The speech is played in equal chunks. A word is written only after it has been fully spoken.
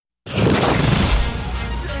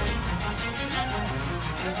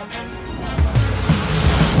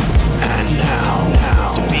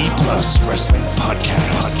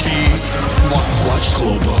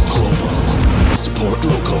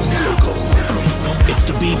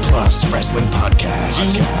The B Plus Wrestling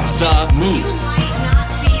Podcast. The move. You might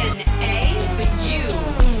not be an A, but you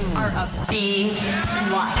are a B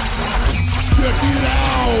plus. Check it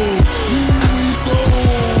out! Here we go!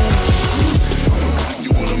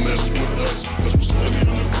 You wanna mess with us? Cause we're steady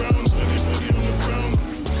on the ground, steady on the ground.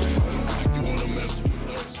 You wanna mess with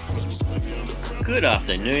us? Cause we're steady on the ground. Good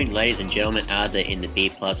afternoon, ladies and gentlemen out there in the B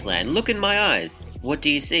Plus land. Look in my eyes. What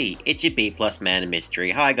do you see? It's your B Plus man of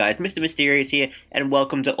mystery. Hi guys, Mr. Mysterious here, and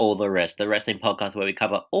welcome to All the Rest, the wrestling podcast where we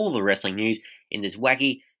cover all the wrestling news in this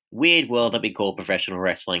wacky, weird world that we call professional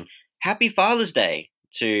wrestling. Happy Father's Day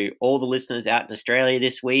to all the listeners out in Australia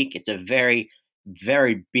this week. It's a very,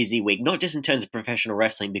 very busy week, not just in terms of professional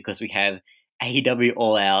wrestling, because we have AEW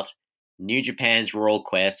All Out, New Japan's Royal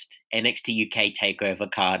Quest, NXT UK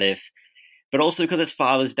TakeOver Cardiff, but also because it's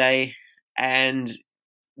Father's Day, and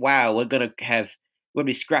wow, we're going to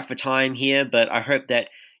be scrapped for time here, but I hope that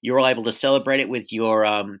you're all able to celebrate it with your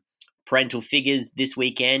parental figures this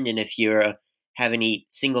weekend. And if you have any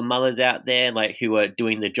single mothers out there like who are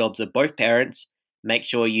doing the jobs of both parents, make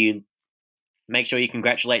sure you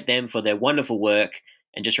congratulate them for their wonderful work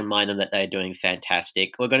and just remind them that they're doing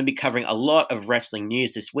fantastic. We're going to be covering a lot of wrestling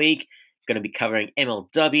news this week. We're going to be covering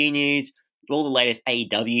MLW news, all the latest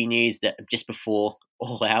AEW news that just before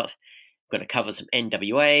All Out. We're going to cover some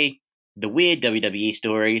NWA, the weird WWE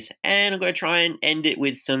stories, and I'm going to try and end it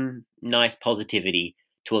with some nice positivity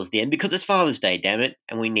towards the end because it's Father's Day, damn it,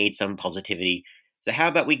 and we need some positivity. So how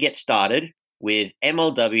about we get started with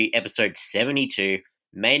MLW episode 72,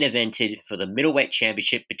 main evented for the middleweight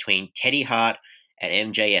championship between Teddy Hart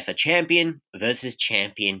and MJF, a champion versus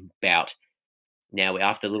champion bout. Now,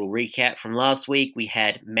 after a little recap from last week, we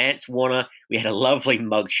had Mance Warner, we had a lovely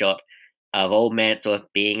mugshot of old Mansour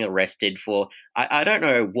being arrested for, I don't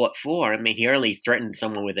know what for. I mean, he only threatened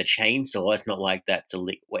someone with a chainsaw. It's not like that's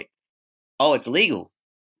illegal. Wait. Oh, it's illegal.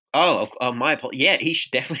 Oh, my apologies. Yeah, he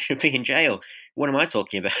definitely be in jail. What am I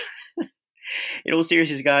talking about? In all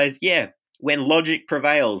seriousness, guys, yeah, when logic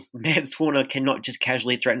prevails, Mance Warner cannot just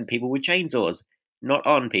casually threaten people with chainsaws. Not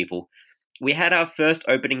on people. We had our first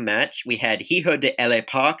opening match. We had Hijo de LA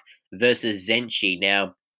Park versus Zenshi.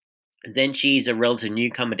 Now, Zenshi is a relative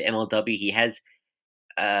newcomer to MLW.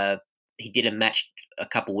 He did a match a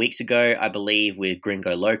couple weeks ago, I believe, with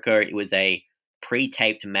Gringo Loco. It was a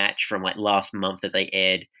pre-taped match from like last month that they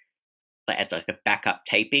aired as like a backup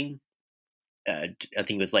taping. I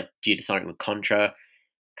think it was like due to something with Contra.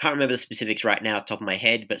 Can't remember the specifics right now off the top of my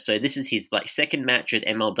head, but so this is his like second match with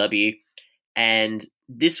MLW, and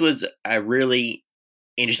this was a really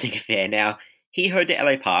interesting affair. Now, Hijo de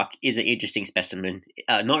LA Park is an interesting specimen,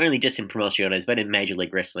 not only just in promociones, but in Major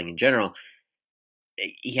League Wrestling in general.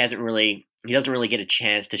 He doesn't really get a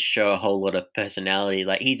chance to show a whole lot of personality.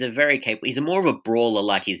 Like, he's he's more of a brawler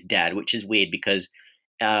like his dad, which is weird because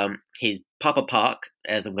his Papa Park,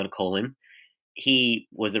 as I'm going to call him, he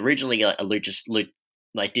was originally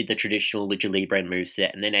like did the traditional Lucha Libre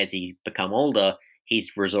moveset, and then as he's become older,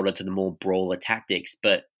 he's resorted to the more brawler tactics.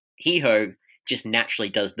 But Hijo just naturally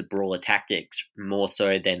does the brawler tactics more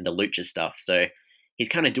so than the lucha stuff. So he's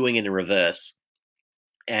kind of doing it in reverse.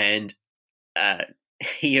 And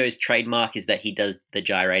Hijo's trademark is that he does the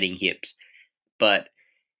gyrating hips. But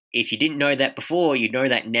if you didn't know that before, you know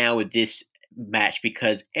that now with this match,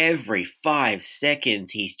 because every 5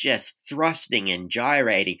 seconds he's just thrusting and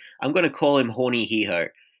gyrating. I'm going to call him Horny Hijo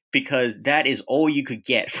because that is all you could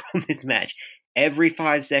get from this match. Every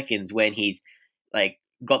 5 seconds when he's like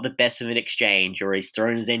got the best of an exchange or he's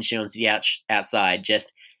thrown his engine onto the outside,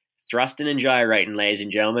 just thrusting and gyrating, ladies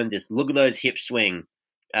and gentlemen. Just look at those hips swing.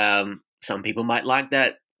 Some people might like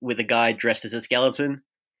that with a guy dressed as a skeleton.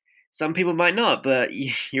 Some people might not, but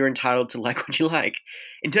you're entitled to like what you like.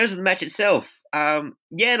 In terms of the match itself,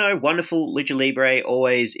 wonderful. Lucha Libre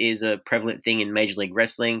always is a prevalent thing in Major League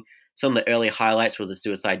Wrestling. Some of the early highlights was a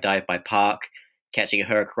suicide dive by Park, catching a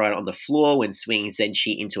hurricane on the floor when swinging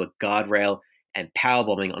Zenshi into a guardrail and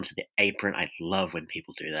powerbombing onto the apron. I love when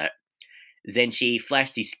people do that. Zenshi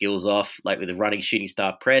flashed his skills off, like with a running shooting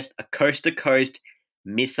star press, a coast-to-coast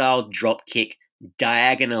missile drop kick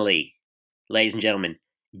diagonally. Ladies and gentlemen,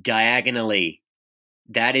 diagonally.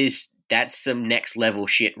 That's some next level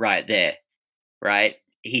shit right there, right?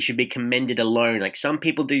 He should be commended alone. Like, some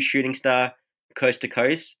people do shooting star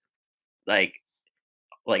coast-to-coast, like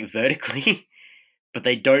vertically, but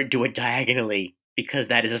they don't do it diagonally, because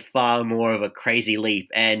that is a far more of a crazy leap.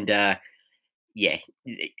 And,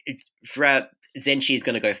 throughout, Zenshi is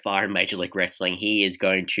going to go far in Major League Wrestling. He is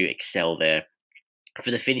going to excel there.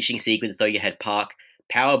 For the finishing sequence, though, you had Park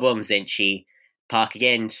powerbomb Zenshi. Park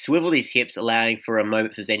again swiveled his hips, allowing for a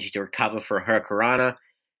moment for Zenshi to recover for a Hurricanrana.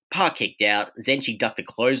 Park kicked out. Zenshi ducked a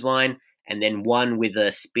clothesline and then won with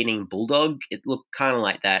a spinning bulldog. It looked kind of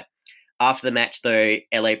like that. After the match, though,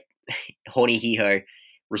 LA Horny Hiho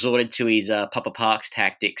resorted to his Papa Parks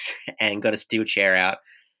tactics and got a steel chair out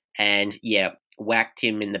and, yeah, whacked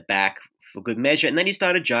him in the back for good measure. And then he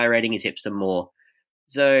started gyrating his hips some more.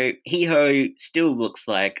 So Hiho still looks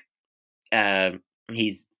like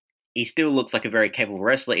he still looks like a very capable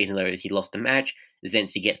wrestler, even though he lost the match.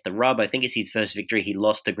 Zensi gets the rub. I think it's his first victory. He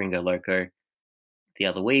lost to Gringo Loco the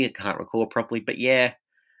other week. I can't recall properly, but yeah,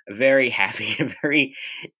 very happy, a very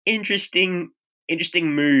interesting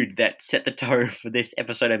mood that set the tone for this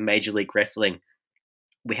episode of Major League Wrestling.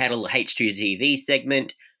 We had a H2TV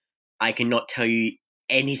segment. I cannot tell you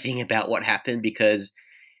anything about what happened because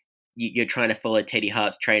you're trying to follow Teddy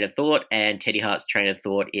Hart's train of thought, and Teddy Hart's train of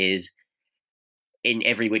thought is in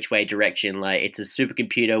every which way direction. Like, it's a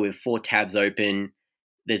supercomputer with 4 tabs open,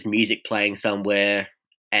 there's music playing somewhere,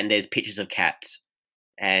 and there's pictures of cats.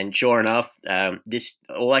 And sure enough, this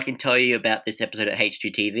all I can tell you about this episode of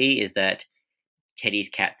H2TV is that Teddy's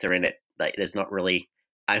cats are in it. Like, there's not really,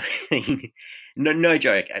 I mean, no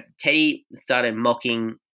joke. Teddy started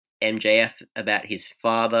mocking MJF about his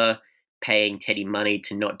father paying Teddy money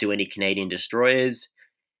to not do any Canadian destroyers.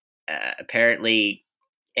 Apparently,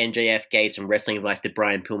 MJF gave some wrestling advice to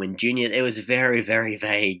Brian Pillman Jr. It was very, very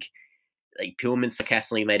vague. Like, Pillman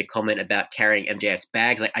sarcastically made a comment about carrying MJF's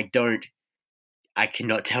bags. Like, I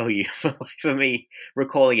cannot tell you for me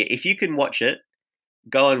recalling it. If you can watch it,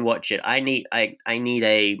 go and watch it. I need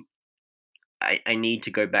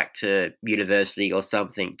to go back to university or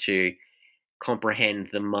something to comprehend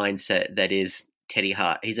the mindset that is Teddy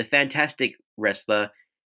Hart. He's a fantastic wrestler.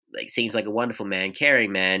 Like, seems like a wonderful man,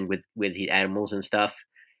 caring man with his animals and stuff.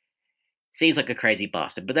 Seems like a crazy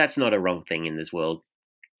bastard, but that's not a wrong thing in this world.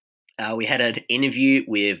 We had an interview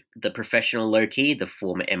with the professional Loki, the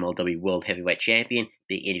former MLW World Heavyweight Champion,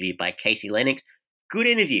 being interviewed by Casey Lennox. Good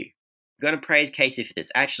interview. I'm going to praise Casey for this.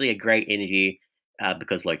 Actually, a great interview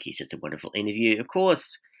because Loki's just a wonderful interview. Of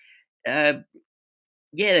course, they're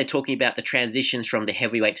talking about the transitions from the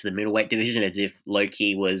heavyweight to the middleweight division as if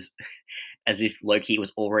Loki was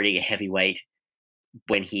already a heavyweight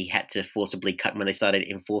when he had to forcibly cut when they started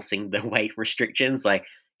enforcing the weight restrictions. Like,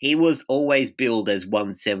 he was always billed as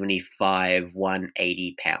 175,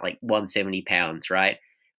 180 pounds, like 170 pounds, right?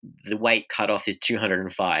 The weight cutoff is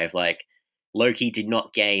 205. Like, Loki did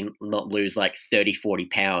not lose like 30, 40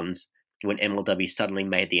 pounds when MLW suddenly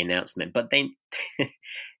made the announcement. But they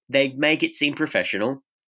make it seem professional,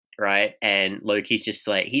 right? And Loki's just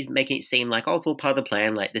like, he's making it seem like, oh, it's all part of the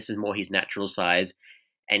plan. Like, this is more his natural size,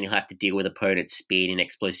 and he'll have to deal with opponents' speed and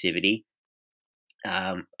explosivity.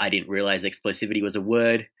 I didn't realize explosivity was a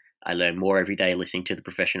word. I learn more every day listening to The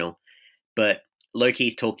Professional. But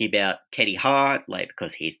Loki's talking about Teddy Hart, like,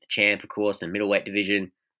 because he's the champ, of course, in the middleweight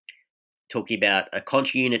division. Talking about a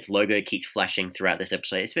Contra Unit's logo keeps flashing throughout this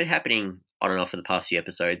episode. It's been happening on and off for the past few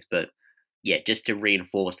episodes, but yeah, just to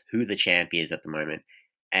reinforce who the champ is at the moment.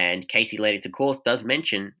 And Casey Lennox, of course, does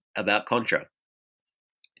mention about Contra.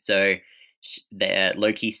 So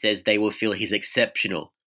Loki says they will feel his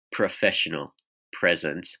exceptional, professional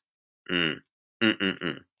presence.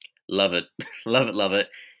 Love it. Love it.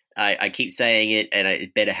 I keep saying it, and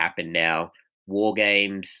it better happen now. War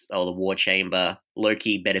Games, or the War Chamber,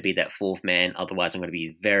 Loki better be that 4th man, otherwise I'm going to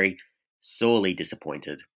be very sorely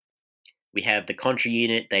disappointed. We have the Contra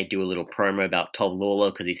Unit. They do a little promo about Tom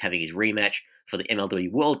Lawler because he's having his rematch for the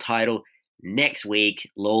MLW World title next week.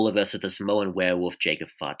 Lawler versus the Samoan werewolf Jacob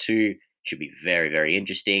Fatu. Should be very, very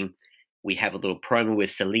interesting. We have a little promo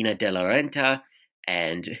with Selena De La Renta,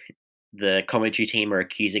 and the commentary team are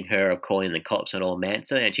accusing her of calling the cops on All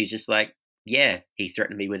Mansa, and she's just like, yeah, he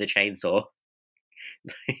threatened me with a chainsaw.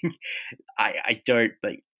 I don't,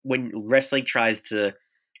 like, when wrestling tries to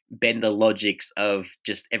bend the logics of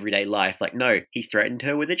just everyday life, like, no, he threatened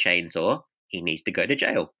her with a chainsaw, he needs to go to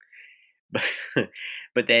jail.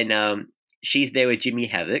 But then she's there with Jimmy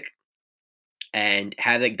Havoc, and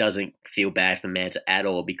Havoc doesn't feel bad for Mansa at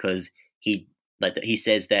all because he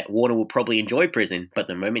says that Warner will probably enjoy prison, but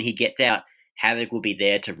the moment he gets out, Havoc will be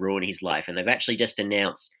there to ruin his life. And they've actually just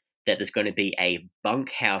announced that there's going to be a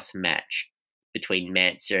bunkhouse match between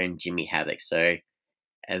Mansa and Jimmy Havoc. So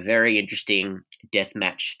a very interesting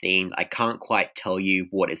deathmatch theme. I can't quite tell you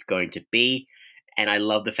what it's going to be. And I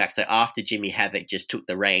love the fact, so after Jimmy Havoc just took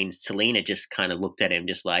the reins, Selena just kind of looked at him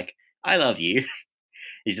just like, I love you.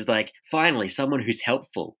 He's just like, finally, someone who's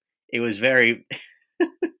helpful. It was very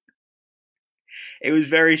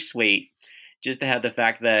sweet just to have the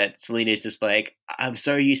fact that Selena is just like, I'm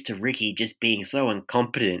so used to Ricky just being so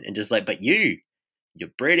incompetent and just like, but you You're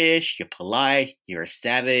British, you're polite, you're a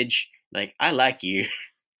savage. Like, I like you.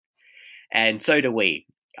 And so do we.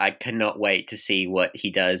 I cannot wait to see what he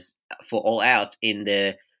does for All Out in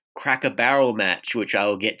the Cracker Barrel match, which I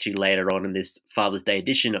will get to later on in this Father's Day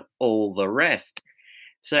edition of All the Rest.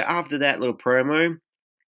 So after that little promo,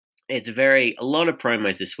 it's a lot of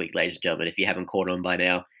promos this week, ladies and gentlemen. If you haven't caught on by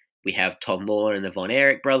now, we have Tom Lawler and the Von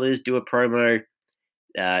Erich brothers do a promo.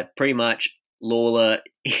 Pretty much, Lawler,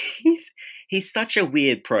 he's such a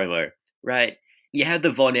weird promo, right? You have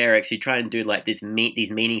the Von Erichs who try and do like these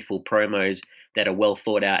meaningful promos that are well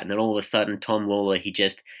thought out, and then all of a sudden, Tom Lawler,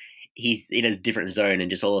 he's in a different zone, and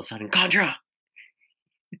just all of a sudden, Contra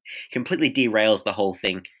completely derails the whole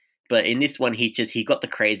thing. But in this one, he got the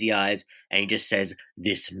crazy eyes, and he just says,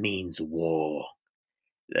 "This means war."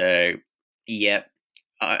 So, yeah,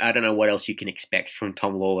 I don't know what else you can expect from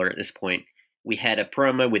Tom Lawler at this point. We had a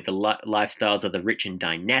promo with the lifestyles of the rich and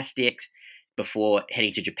dynastics before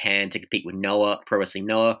heading to Japan to compete with Noah, Pro Wrestling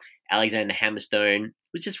Noah. Alexander Hammerstone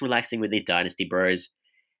was just relaxing with his Dynasty bros,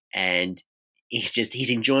 and he's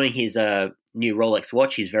enjoying his new Rolex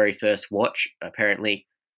watch, his very first watch, apparently.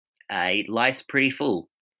 Life's pretty full,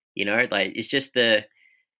 like it's just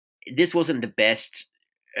this wasn't the best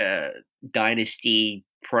Dynasty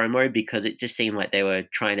promo because it just seemed like they were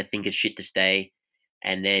trying to think of shit to say,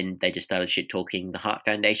 and then they just started shit talking the Hart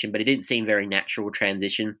Foundation, but it didn't seem very natural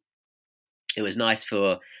transition. It was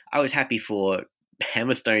I was happy for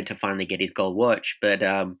Hammerstone to finally get his gold watch, but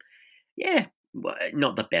yeah,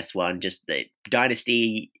 not the best one. Just the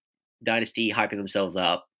Dynasty hyping themselves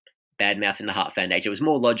up, bad mouthing the Hart Foundation. It was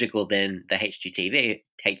more logical than the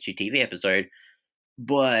HGTV episode,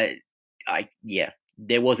 but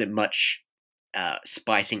there wasn't much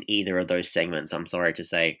spice in either of those segments, I'm sorry to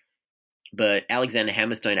say. But Alexander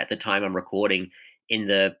Hammerstone, at the time I'm recording, in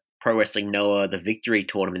the Pro Wrestling Noah, the Victory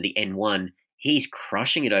Tournament, the N1, he's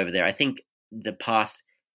crushing it over there. I think the past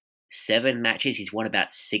 7 matches, he's won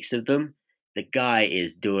about 6 of them. The guy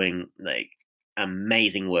is doing, like,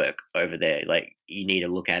 amazing work over there. Like, you need to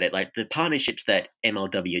look at it. Like, the partnerships that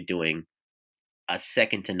MLW are doing are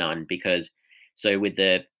second to none because, so with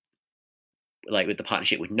the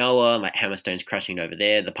partnership with Noah, like Hammerstone's crushing it over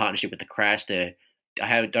there. The partnership with the Crash,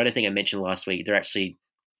 I don't think I mentioned last week, they're actually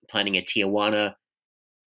planning a Tijuana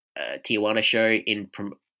show in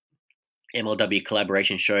MLW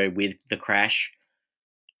collaboration show with the Crash.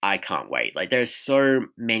 I can't wait. Like, there's so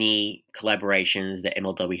many collaborations that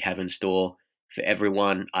MLW have in store for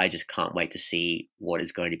everyone. I just can't wait to see what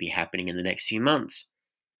is going to be happening in the next few months.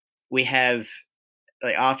 We have,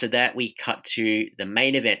 after that, we cut to the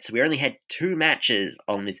main event. So we only had 2 matches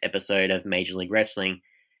on this episode of Major League Wrestling.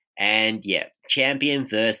 And yeah, champion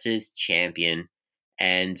versus champion.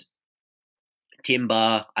 And Tim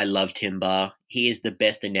Bar, I love Tim Bar. He is the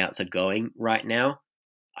best announcer going right now.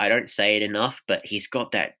 I don't say it enough, but he's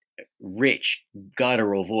got that rich,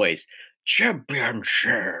 guttural voice.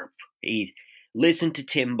 Championship. Listen to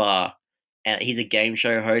Tim Bar. He's a game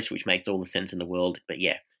show host, which makes all the sense in the world. But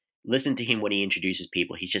yeah, listen to him when he introduces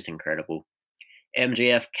people. He's just incredible.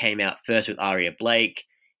 MJF came out first with Aria Blake.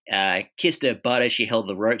 Kissed her butt as she held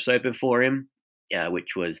the ropes open for him,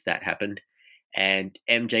 that happened. And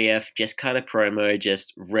MJF just cut a promo,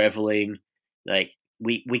 just reveling. Like,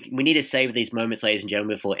 we need to save these moments, ladies and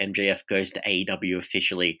gentlemen, before MJF goes to AEW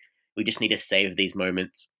officially. We just need to save these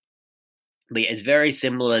moments. But yeah, it's very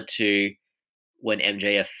similar to when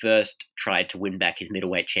MJF first tried to win back his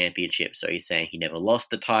middleweight championship. So he's saying he never lost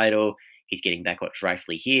the title. He's getting back what's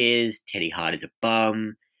rightfully his. Teddy Hart is a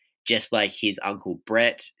bum. Just like his uncle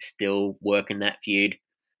Brett, still working that feud.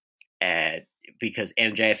 Because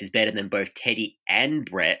MJF is better than both Teddy and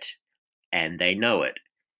Brett, and they know it.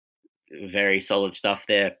 Very solid stuff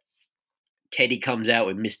there. Teddy comes out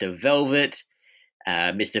with Mr. Velvet.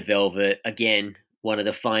 Mr. Velvet, again, one of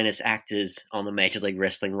the finest actors on the Major League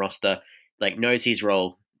Wrestling roster. Like, knows his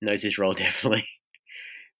role definitely.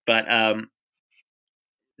 But,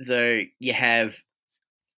 so you have,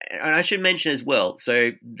 and I should mention as well,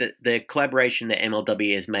 so the collaboration that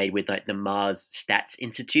MLW has made with, like, the Mars Stats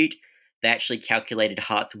Institute, they actually calculated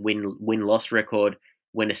Hart's win-loss record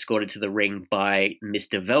when escorted to the ring by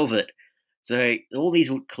Mr. Velvet. So all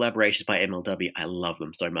these collaborations by MLW, I love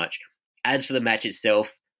them so much. As for the match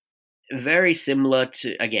itself, very similar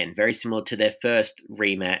to their first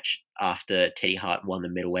rematch after Teddy Hart won the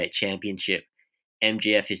middleweight championship.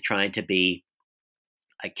 MJF is trying to be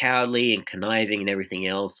cowardly and conniving and everything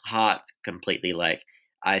else. Hart's completely like,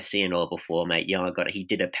 I've seen it all before, mate. He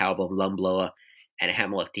did a powerbomb lung blower and a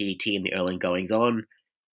hammerlock DDT in the early goings on.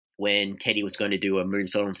 When Teddy was going to do a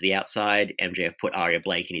moonsault onto the outside, MJF put Aria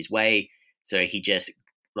Blake in his way, so he just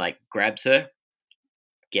grabs her,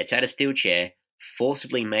 gets out a steel chair,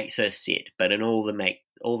 forcibly makes her sit, but in all the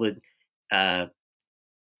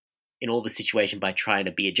situation by trying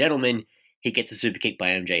to be a gentleman, he gets a super kick by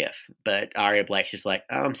MJF. But Aria Black's just like,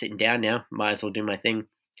 oh, I'm sitting down now, might as well do my thing.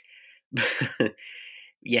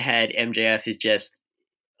 You had MJF is just,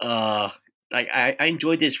 I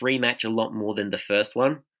enjoyed this rematch a lot more than the first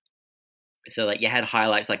one. So like you had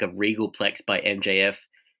highlights like a Regal Plex by MJF,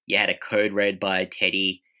 you had a Code Red by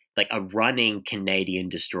Teddy, like a running Canadian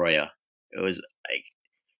Destroyer. It was like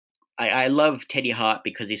I love Teddy Hart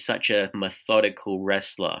because he's such a methodical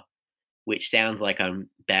wrestler, which sounds like I'm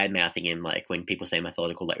bad mouthing him, like when people say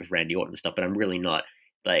methodical, like with Randy Orton and stuff, but I'm really not.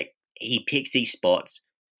 Like he picks these spots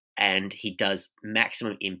and he does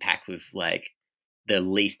maximum impact with like the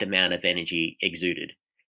least amount of energy exuded,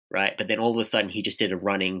 right? But then all of a sudden he just did a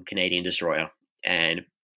running Canadian Destroyer and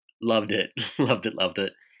loved it, loved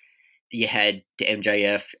it. You had the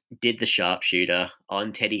MJF did the sharpshooter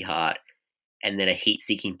on Teddy Hart and then a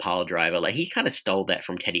heat-seeking pile driver. Like he kind of stole that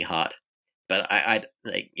from Teddy Hart, but I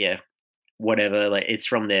like yeah, whatever. Like it's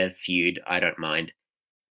from their feud. I don't mind.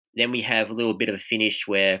 Then we have a little bit of a finish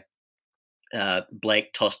where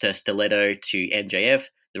Blake tossed her stiletto to MJF.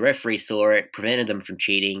 The referee saw it, prevented them from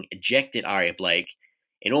cheating, ejected Aria Blake.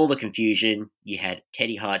 In all the confusion, you had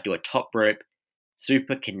Teddy Hart do a top rope,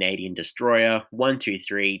 Super Canadian Destroyer, 1, 2,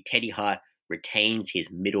 3. Teddy Hart retains his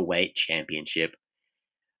middleweight championship.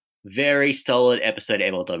 Very solid episode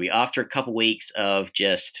of MLW. After a couple weeks of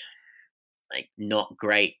just like not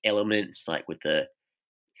great elements, like with the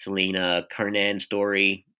Selena Conan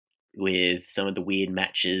story, with some of the weird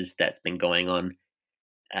matches that's been going on,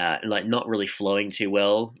 like not really flowing too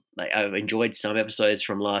well. Like I've enjoyed some episodes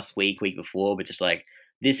from last week before, but just like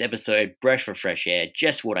this episode, breath for fresh air,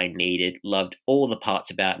 just what I needed. Loved all the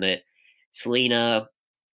parts about it. Selena,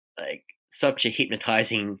 like such a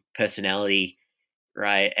hypnotizing personality,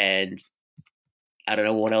 right? And I don't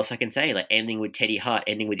know what else I can say. Like ending with Teddy Hart,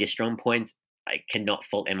 ending with your strong points, I cannot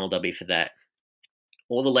fault MLW for that.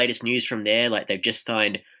 All the latest news from there, like they've just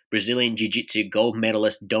signed Brazilian Jiu-Jitsu gold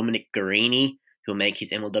medalist Dominic Guarini, who'll make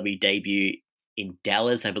his MLW debut in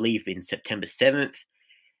Dallas, I believe, in September 7th.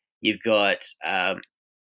 You've got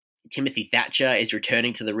Timothy Thatcher is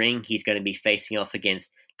returning to the ring. He's going to be facing off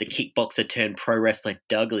against the kickboxer turned pro wrestler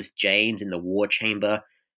Douglas James in the War Chamber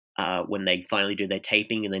when they finally do their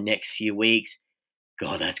taping in the next few weeks.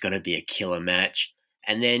 God, that's going to be a killer match.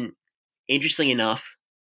 And then, interestingly enough,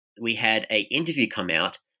 we had an interview come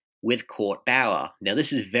out with Court Bauer. Now,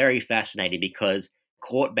 this is very fascinating because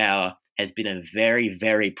Court Bauer has been a very,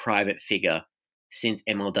 very private figure since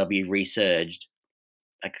MLW resurged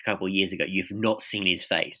like a couple of years ago. You've not seen his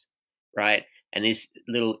face, right? And this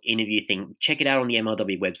little interview thing, check it out on the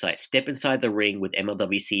MLW website. Step inside the ring with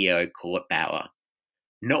MLW CEO Court Bauer.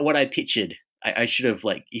 Not what I pictured. I should have,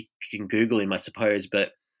 like, you can Google him, I suppose,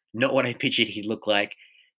 but not what I pictured he'd look like.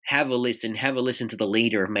 Have a listen to the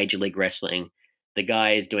leader of Major League Wrestling. The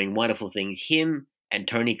guy is doing wonderful things. Him and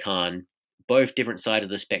Tony Khan, both different sides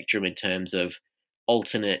of the spectrum in terms of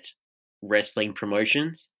alternate wrestling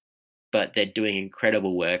promotions, but they're doing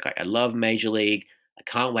incredible work. I love Major League. I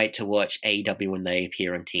can't wait to watch AEW when they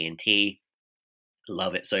appear on TNT.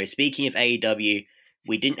 Love it. So speaking of AEW,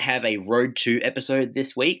 we didn't have a Road to episode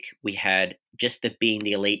this week. We had just the Being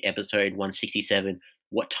the Elite episode 167,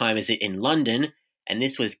 What Time Is It in London? And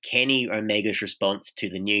this was Kenny Omega's response to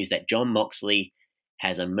the news that Jon Moxley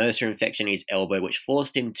has a MRSA infection in his elbow, which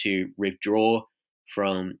forced him to withdraw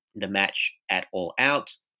from the match at All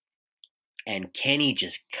Out. And Kenny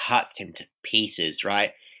just cuts him to pieces,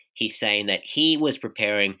 right? He's saying that he was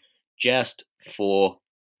preparing just for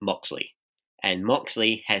Moxley. And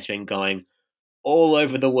Moxley has been going all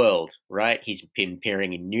over the world, right? He's been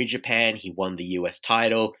appearing in New Japan. He won the US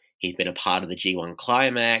title. He's been a part of the G1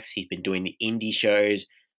 Climax. He's been doing the indie shows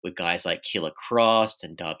with guys like Killer Cross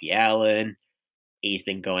and Darby Allin. He's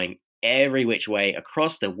been going every which way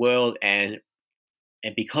across the world. And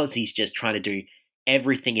because he's just trying to do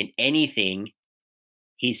everything and anything,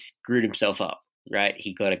 he's screwed himself up, right?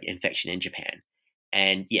 He got an infection in Japan.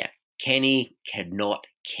 And yeah, Kenny cannot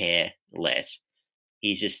care less.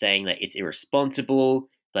 He's just saying that it's irresponsible.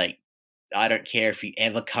 Like, I don't care if you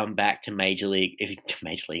ever come back to Major League. If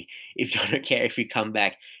I don't care if you come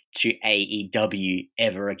back to AEW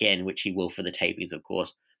ever again, which he will for the tapings, of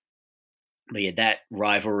course. But yeah, that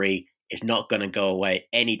rivalry is not going to go away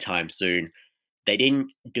anytime soon. They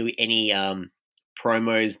didn't do any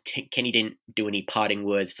promos. Kenny didn't do any parting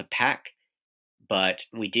words for Pac, but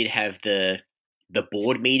we did have the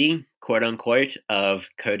board meeting, quote unquote, of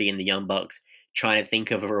Cody and the Young Bucks trying to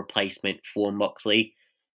think of a replacement for Moxley,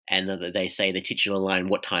 and they say the titular line,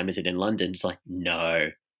 "What time is it in London?" It's like, no,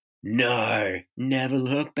 no, never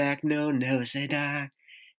look back, no, never say die.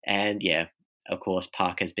 And yeah, of course,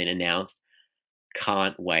 Park has been announced.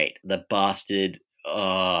 Can't wait. The bastard.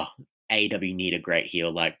 Oh, AW need a great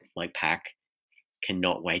heel like Pac.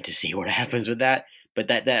 Cannot wait to see what happens with that. But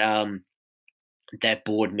that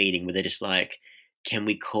board meeting where they're just like, can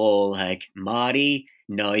we call like Marty?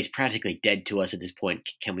 No, he's practically dead to us at this point.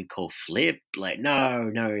 Can we call Flip? Like,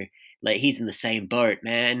 no, like he's in the same boat,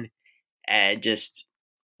 man. And just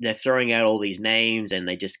they're throwing out all these names and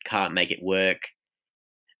they just can't make it work.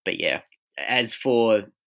 But yeah, as for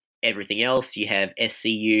everything else, you have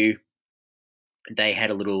SCU. They had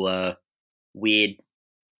a little weird,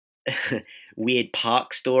 weird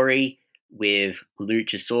park story with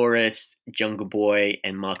Luchasaurus, Jungle Boy,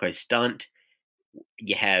 and Marco Stunt.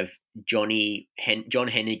 You have John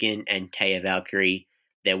Hennigan and Taya Valkyrie.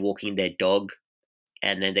 They're walking their dog,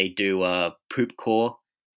 and then they do a poop core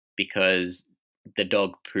because the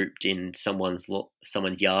dog pooped in someone's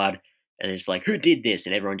yard, and it's like, who did this?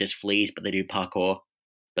 And everyone just flees, but they do parkour,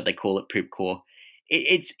 but they call it poop core.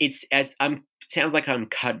 It's I'm sounds like I'm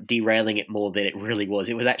derailing it more than it really was.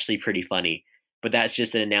 It was actually pretty funny, but that's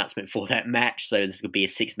just an announcement for that match. So this would be a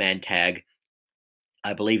 6-man tag.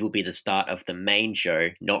 I believe will be the start of the main show,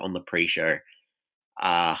 not on the pre-show.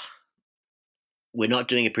 We're not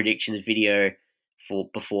doing a predictions video for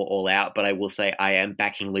before All Out, but I will say I am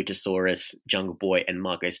backing Luchasaurus, Jungle Boy, and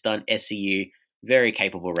Marco Stunt. SCU, very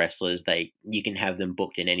capable wrestlers. You can have them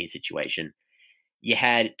booked in any situation. You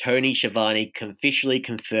had Tony Schiavone officially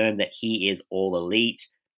confirm that he is All Elite.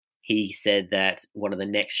 He said that one of the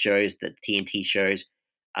next shows, the TNT shows,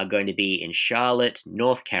 are going to be in Charlotte,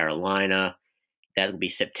 North Carolina. That will be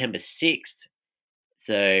September 6th.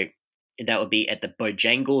 So that would be at the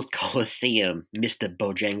Bojangles Coliseum, Mr.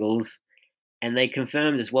 Bojangles. And they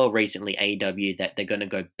confirmed as well recently, AEW, that they're going to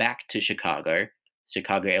go back to Chicago,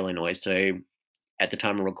 Illinois. So at the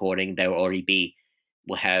time of recording, they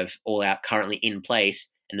will have All Out currently in place,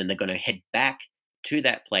 and then they're going to head back to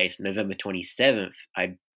that place November 27th,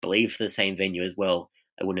 I believe, for the same venue as well.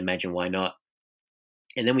 I wouldn't imagine why not.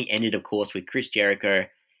 And then we ended, of course, with Chris Jericho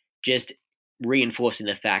just reinforcing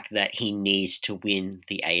the fact that he needs to win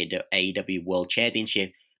the AEW World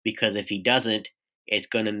Championship, because if he doesn't, it's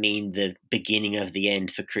going to mean the beginning of the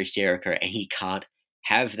end for Chris Jericho, and he can't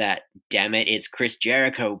have that. Damn it, it's Chris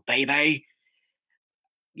Jericho, baby.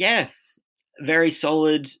 Yeah, very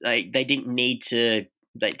solid. They didn't need to.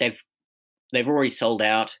 They've already sold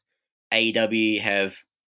out. AEW have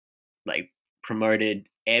promoted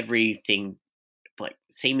everything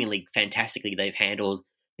seemingly fantastically. They've handled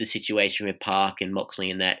the situation with Park and Moxley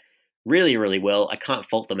and that really, really well. I can't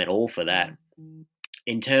fault them at all for that.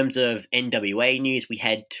 In terms of NWA news, we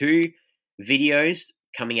had 2 videos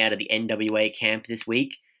coming out of the NWA camp this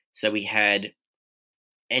week. So we had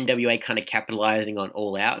NWA kind of capitalizing on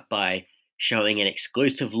All Out by showing an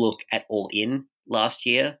exclusive look at All In last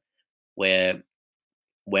year, where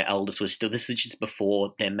Aldis was still. This is just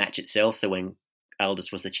before their match itself. So when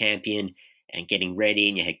Aldis was the champion and getting ready,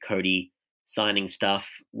 and you had Cody signing stuff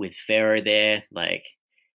with Pharaoh there, like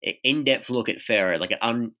an in-depth look at Pharaoh, like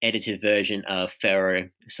an unedited version of Pharaoh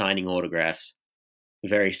signing autographs.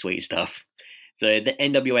 Very sweet stuff. So the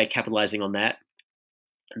NWA capitalizing on that.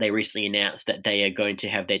 They recently announced that they are going to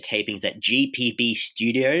have their tapings at GPB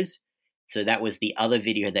Studios. So that was the other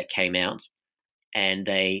video that came out. And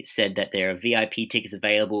they said that there are VIP tickets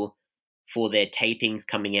available for their tapings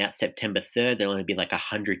coming out September 3rd. There'll only be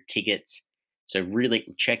 100 tickets. So really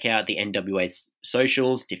check out the NWA's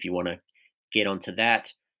socials if you want to get onto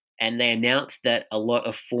that. And they announced that a lot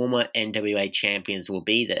of former NWA champions will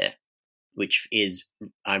be there, which is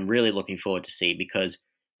I'm really looking forward to see, because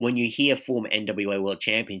when you hear former NWA World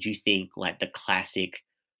Champions, you think the classic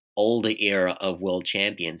older era of world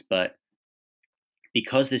champions. But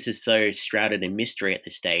because this is so shrouded in mystery at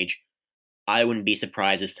this stage, I wouldn't be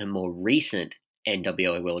surprised if some more recent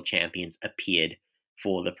NWA World Champions appeared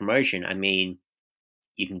for the promotion. I mean,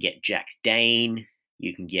 you can get Jax Dane,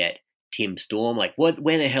 you can get Tim Storm.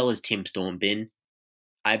 Where the hell has Tim Storm been?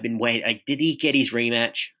 I've been waiting. Did he get his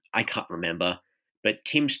rematch? I can't remember. But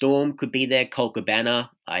Tim Storm could be there. Colt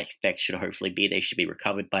Cabana, I expect, should hopefully be there. Should be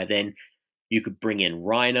recovered by then. You could bring in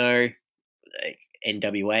Rhino,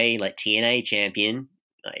 NWA, TNA champion.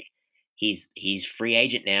 He's free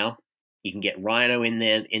agent now. You can get Rhino in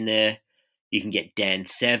there. You can get Dan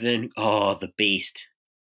Severn. Oh, the Beast.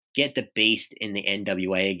 Get the Beast in the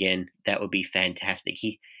NWA again. That would be fantastic.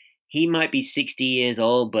 He might be 60 years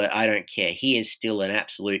old, but I don't care. He is still an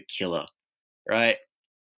absolute killer, right?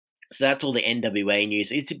 So that's all the NWA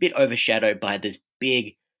news. It's a bit overshadowed by this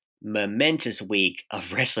big, momentous week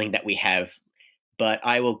of wrestling that we have. But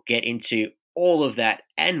I will get into all of that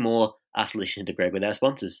and more after listening to Greg with our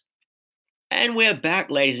sponsors. And we're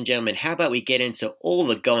back, ladies and gentlemen. How about we get into all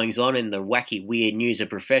the goings on in the wacky, weird news of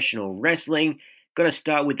professional wrestling? Gonna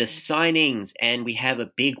start with the signings, and we have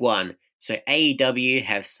a big one. So AEW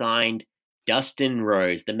have signed Dustin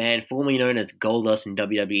Rhodes, the man formerly known as Goldust in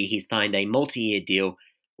WWE. He signed a multi-year deal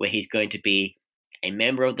where he's going to be a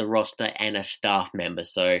member of the roster and a staff member.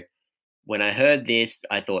 So when I heard this,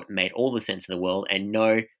 I thought it made all the sense in the world. And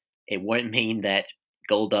no, it won't mean that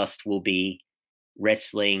Goldust will be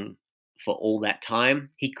wrestling for all that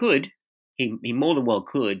time. He could. He more than well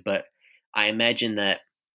could, but I imagine that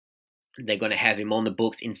they're going to have him on the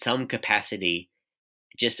books in some capacity,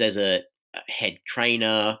 just as a head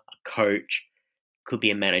trainer, a coach, could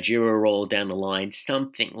be a managerial role down the line,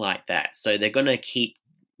 something like that. So they're going to keep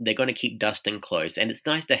Dustin close, and it's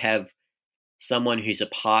nice to have someone who's a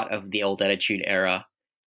part of the old Attitude Era,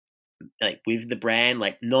 like with the brand,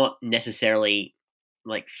 like not necessarily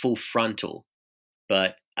like full frontal,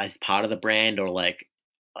 but as part of the brand or like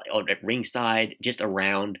at ringside, just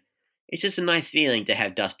around. It's just a nice feeling to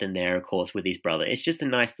have Dustin there, of course, with his brother. It's just a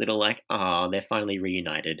nice little like, they're finally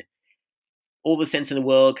reunited. All the sense in the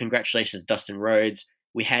world. Congratulations, Dustin Rhodes.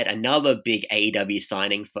 We had another big AEW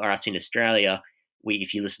signing for us in Australia.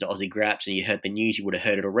 If you listen to Aussie Graps and you heard the news, you would have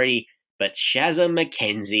heard it already. But Shazza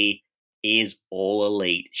McKenzie is all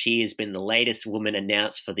elite. She has been the latest woman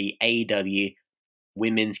announced for the AEW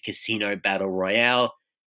Women's Casino Battle Royale.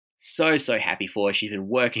 So happy for her. She's been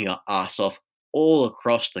working her ass off all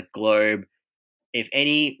across the globe. If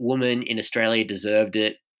any woman in Australia deserved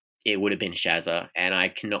it, it would have been Shazza. And I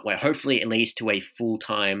cannot wait. Hopefully, at least to a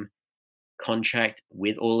full-time contract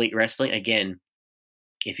with All Elite Wrestling. Again,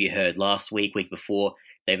 if you heard last week before,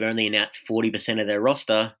 they've only announced 40% of their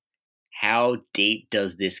roster. How deep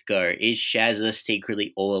does this go? Is Shazza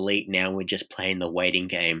secretly All Elite now? We're just playing the waiting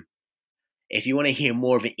game. If you want to hear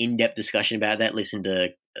more of an in-depth discussion about that, listen to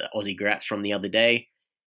Aussie Graps from the other day.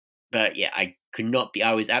 But yeah,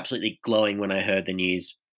 I was absolutely glowing when I heard the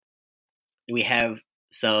news. We have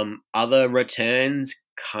some other returns,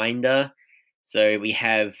 kinda. So we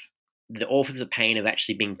have the Authors of Pain have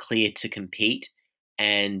actually been cleared to compete.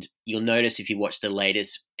 And you'll notice if you watch the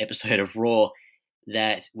latest episode of Raw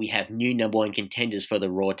that we have new number one contenders for the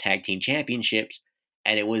Raw Tag Team Championships.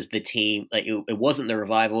 And it was the team, like it wasn't the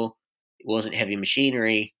Revival, it wasn't Heavy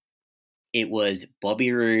Machinery, it was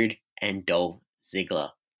Bobby Roode and Dolph Ziggler.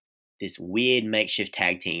 This weird makeshift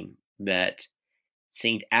tag team that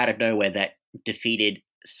seemed out of nowhere that defeated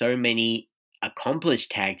so many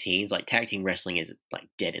accomplished tag teams. Like tag team wrestling is like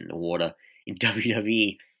dead in the water in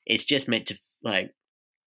WWE. It's just meant to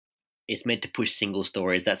push single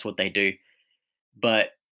stories. That's what they do. But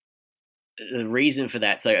the reason for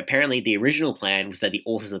that, so apparently the original plan was that the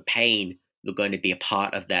Authors of Pain were going to be a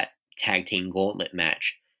part of that tag team gauntlet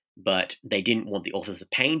match, but they didn't want the Authors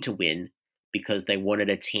of Pain to win because they wanted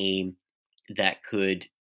a team that could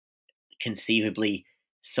conceivably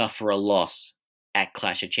suffer a loss at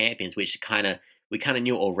Clash of Champions, which we kind of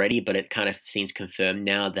knew already, but it kind of seems confirmed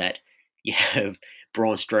now that you have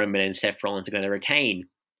Braun Strowman and Seth Rollins are going to retain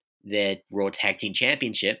their Raw Tag Team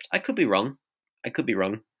Championships. I could be wrong.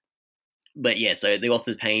 But yeah, so the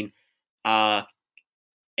Authors of Pain are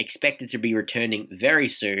expected to be returning very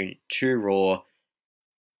soon to Raw.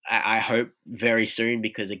 I hope very soon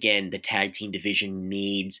because, again, the tag team division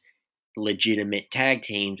needs legitimate tag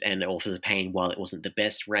teams, and the Authors of Pain, while it wasn't the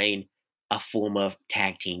best reign, are former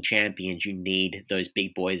tag team champions. You need those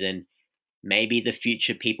big boys, and maybe the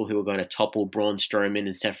future people who are going to topple Braun Strowman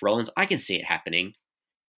and Seth Rollins, I can see it happening.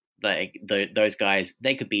 Like those guys,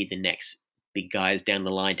 they could be the next big guys down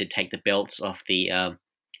the line to take the belts off the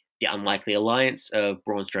unlikely alliance of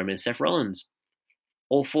Braun Strowman and Seth Rollins.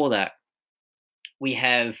 All for that. We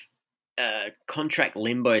have contract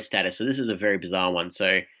limbo status. So this is a very bizarre one.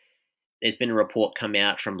 So there's been a report come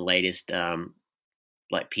out from the latest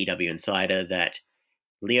like PW Insider that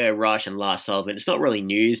Leo Rush and Lars Sullivan, it's not really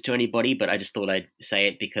news to anybody, but I just thought I'd say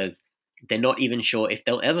it because they're not even sure if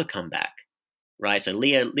they'll ever come back, right? So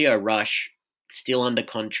Leo Rush still under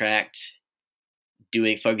contract,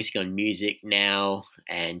 focusing on music now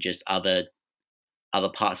and just other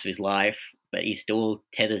parts of his life, but he's still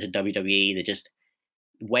tethered to WWE. They're just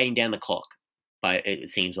waiting down the clock, but it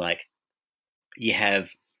seems like. You have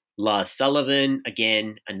Lars Sullivan,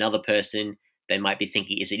 again, another person. They might be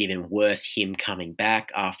thinking, is it even worth him coming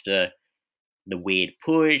back after the weird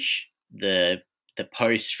push? The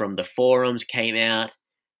posts from the forums came out,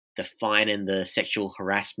 the fine and the sexual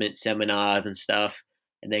harassment seminars and stuff,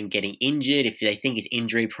 and then getting injured. If they think he's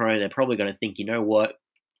injury prone, they're probably going to think, you know what,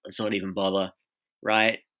 let's not even bother,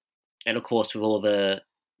 right? and of course with all the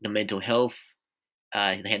mental health,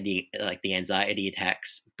 they had the anxiety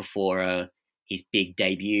attacks before his big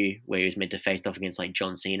debut, where he was meant to face off against like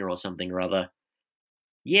John Cena or something or other.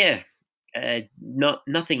 Yeah, not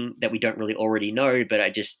nothing that we don't really already know,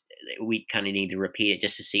 but we kind of need to repeat it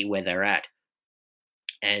just to see where they're at.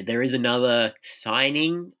 And there is another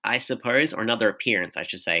signing, I suppose, or another appearance, I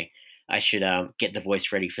should say. I should get the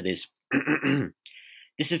voice ready for this.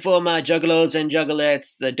 This is for my juggalos and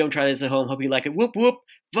juggalettes that don't try this at home. Hope you like it. Whoop whoop.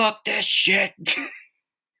 Fuck that shit.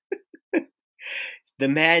 The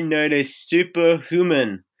man known as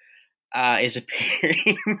Superhuman is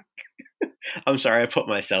appearing. I'm sorry, I put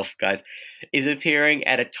myself, guys. Is appearing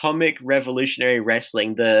at Atomic Revolutionary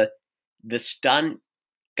Wrestling. The stunt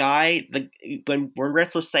guy. When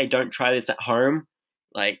wrestlers say don't try this at home,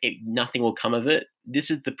 nothing will come of it.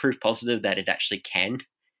 This is the proof positive that it actually can,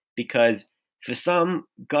 because for some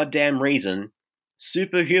goddamn reason,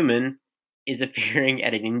 Superhuman is appearing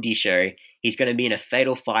at an indie show. He's going to be in a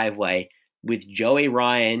fatal 5-way with Joey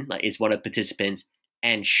Ryan, is one of the participants,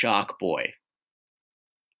 and Shark Boy.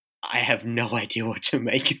 I have no idea what to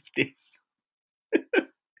make of this.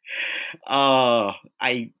 Oh,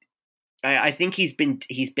 I think he's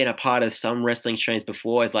been a part of some wrestling shows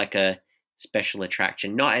before as like a special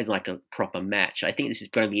attraction, not as like a proper match. I think this is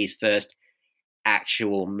going to be his first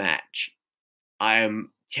actual match. I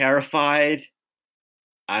am terrified.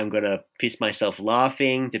 I'm gonna piss myself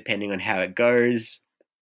laughing depending on how it goes.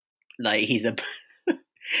 He's a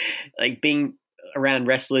being around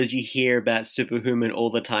wrestlers, you hear about Superhuman all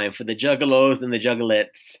the time for the juggalos and the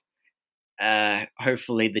juggalettes.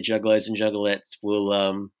 Hopefully, the juggalos and juggalettes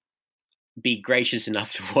will be gracious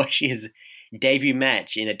enough to watch his debut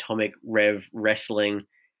match in Atomic Rev Wrestling.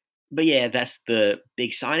 But yeah, that's the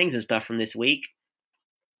big signings and stuff from this week.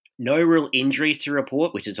 No real injuries to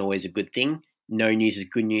report, which is always a good thing. No news is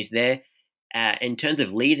good news there. In terms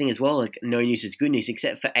of leaving as well, no news is good news,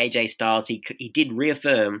 except for AJ Styles. He did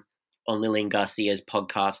reaffirm on Lillian Garcia's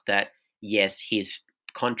podcast that, yes, his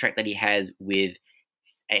contract that he has with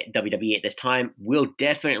WWE at this time will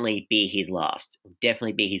definitely be his last.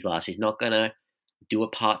 Definitely be his last. He's not going to do a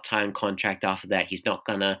part-time contract after that. He's not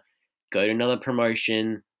going to go to another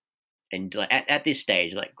promotion. And at this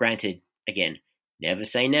stage, granted, again, never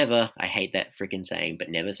say never. I hate that freaking saying, but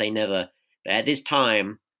never say never. But at this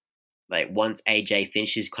time, once AJ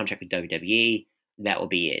finishes his contract with WWE, that will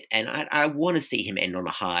be it. And I want to see him end on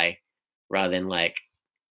a high rather than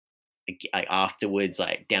afterwards,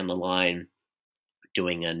 down the line,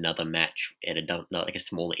 doing another match at a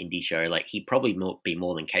smaller indie show. He probably be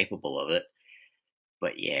more than capable of it.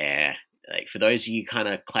 But yeah, for those of you kind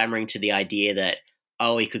of clamoring to the idea that,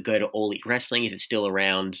 oh, he could go to All Elite Wrestling if it's still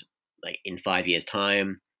around, in 5 years'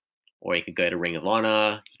 time, or he could go to Ring of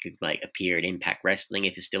Honor. He could appear at Impact Wrestling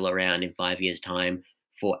if it's still around in 5 years' time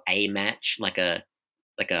for a match, like a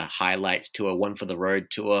highlights tour, one for the road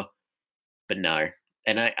tour. But no,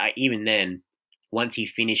 and I even then, once he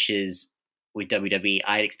finishes with WWE,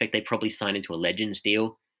 I expect they probably sign into a Legends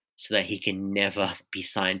deal so that he can never be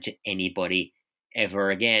signed to anybody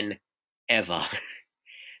ever again, ever.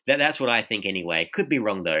 That's what I think anyway. Could be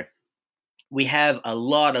wrong though. We have a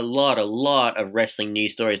lot of wrestling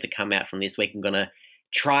news stories to come out from this week. I'm going to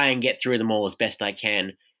try and get through them all as best I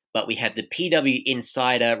can. But we have the PW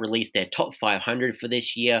Insider release their top 500 for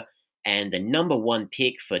this year, and the number one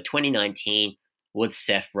pick for 2019 was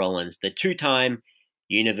Seth Rollins, the two-time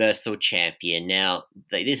Universal Champion. Now,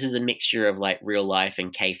 this is a mixture of real life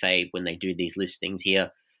and kayfabe when they do these listings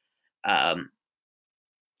here.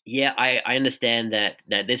 Yeah, I understand that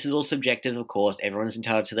this is all subjective, of course. Everyone is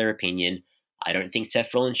entitled to their opinion. I don't think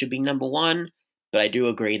Seth Rollins should be number one, but I do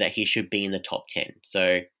agree that he should be in the top 10.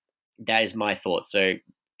 So that is my thought. So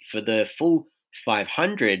for the full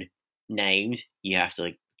 500 names, you have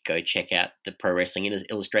to go check out the Pro Wrestling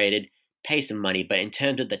Illustrated, pay some money. But in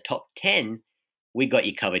terms of the top 10, we got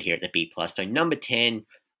you covered here at the B+. So number 10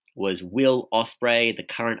 was Will Ospreay, the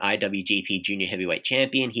current IWGP Junior Heavyweight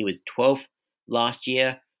Champion. He was 12th last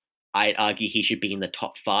year. I'd argue he should be in the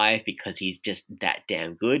top 5 because he's just that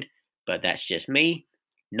damn good, but that's just me.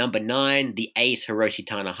 Number 9, the ace Hiroshi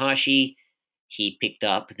Tanahashi. He picked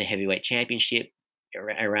up the heavyweight championship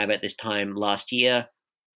around about this time last year,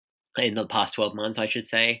 in the past 12 months, I should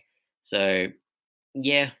say. So,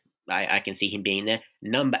 yeah, I can see him being there.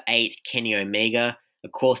 Number 8, Kenny Omega.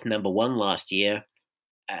 Of course, number 1 last year.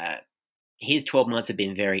 His 12 months have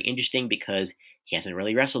been very interesting because he hasn't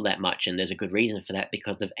really wrestled that much, and there's a good reason for that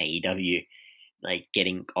because of AEW,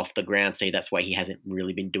 getting off the ground. So that's why he hasn't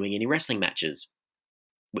really been doing any wrestling matches,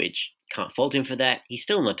 which can't fault him for that. He's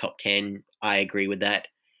still in the top 10. I agree with that.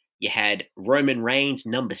 You had Roman Reigns,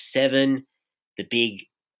 number 7, the big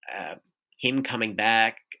him coming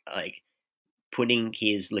back, like putting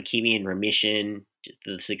his leukemia in remission, just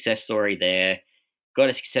the success story there. Got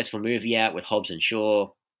a successful movie out with Hobbs and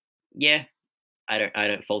Shaw. Yeah, I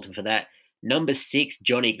don't fault him for that. Number 6,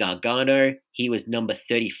 Johnny Gargano. He was number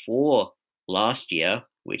 34 last year,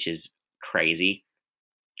 which is crazy.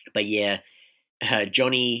 But yeah,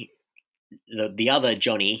 Johnny, the other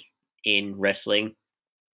Johnny in wrestling,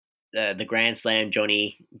 the Grand Slam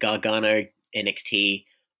Johnny, Gargano, NXT,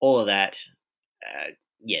 all of that.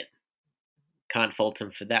 Yeah, can't fault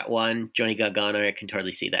him for that one. Johnny Gargano, I can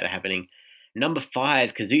totally see that happening. Number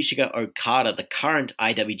 5, Kazuchika Okada, the current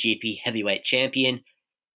IWGP Heavyweight Champion.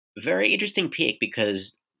 Very interesting pick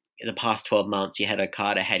because in the past 12 months, you had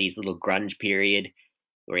Okada had his little grunge period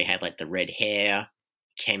where he had like the red hair,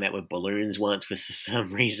 came out with balloons once for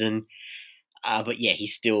some reason. But yeah,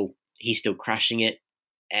 he's still crushing it,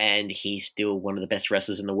 and he's still one of the best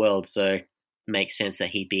wrestlers in the world. So it makes sense that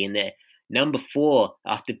he'd be in there. Number 4,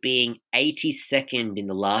 after being 82nd in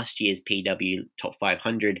the last year's PW Top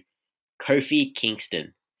 500, Kofi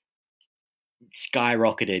Kingston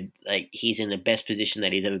skyrocketed. Like, he's in the best position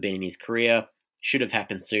that he's ever been in his career. Should have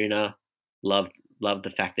happened sooner. Love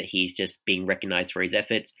the fact that he's just being recognized for his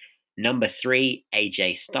efforts. Number 3,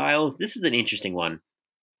 AJ Styles. This is an interesting one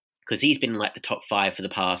because he's been in like the top 5 for the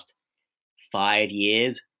past 5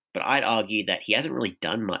 years, but I'd argue that he hasn't really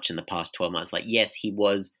done much in the past 12 months. Like, yes, he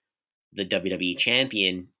was the WWE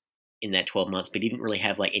champion in that 12 months, but he didn't really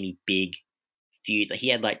have like any big feuds. Like, he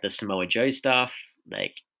had like the Samoa Joe stuff,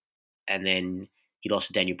 like, and then he lost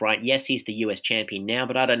to Daniel Bryan. Yes, he's the US champion now,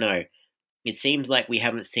 but I don't know. It seems like we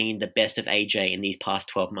haven't seen the best of AJ in these past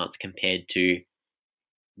 12 months compared to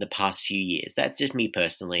the past few years. That's just me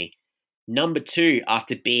personally. Number 2,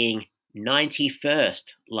 after being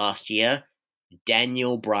 91st last year,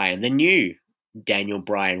 Daniel Bryan, the new Daniel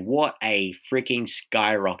Bryan. What a freaking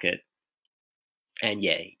skyrocket. And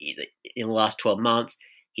yeah, in the last 12 months,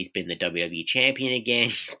 he's been the WWE champion again.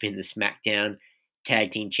 He's been the SmackDown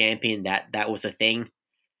Tag Team champion. That was a thing.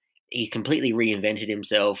 He completely reinvented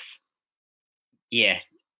himself. Yeah,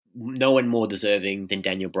 no one more deserving than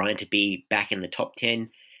Daniel Bryan to be back in the top 10.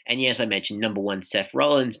 And yes, I mentioned number 1, Seth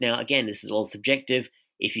Rollins. Now, again, this is all subjective.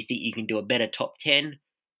 If you think you can do a better top 10,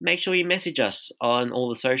 make sure you message us on all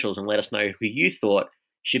the socials and let us know who you thought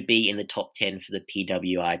should be in the top 10 for the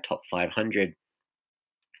PWI Top 500.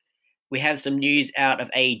 We have some news out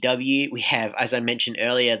of AEW. We have, as I mentioned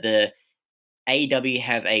earlier, the AEW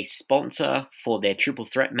have a sponsor for their triple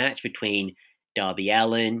threat match between Darby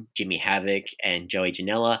Allin, Jimmy Havoc, and Joey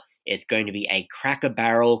Janela. It's going to be a Cracker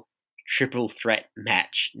Barrel triple threat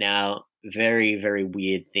match. Now, very, very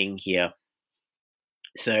weird thing here.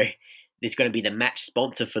 So, it's going to be the match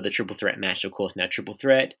sponsor for the triple threat match. Of course, now triple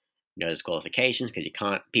threat, no disqualifications because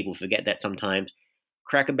people forget that sometimes.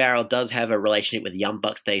 Cracker Barrel does have a relationship with Young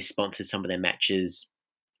Bucks. They sponsored some of their matches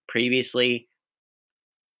previously,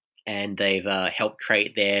 and they've helped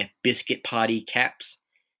create their Biscuit Party caps.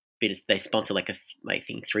 They sponsor I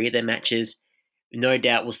think 3 of their matches. No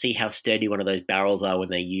doubt we'll see how sturdy one of those barrels are when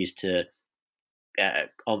they're used to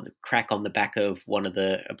crack on the back of one of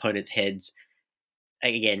the opponent's heads.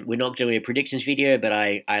 Again, we're not doing a predictions video, but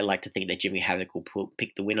I like to think that Jimmy Havoc will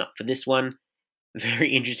pick the win up for this one.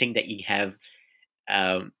 Very interesting that you have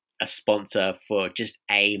a sponsor for just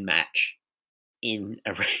a match in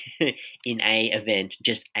a event,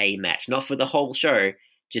 just a match, not for the whole show,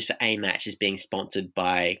 just for a match is being sponsored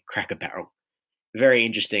by Cracker Barrel. Very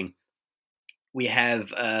interesting. We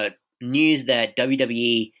have news that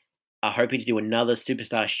WWE are hoping to do another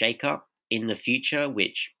Superstar Shake-Up in the future,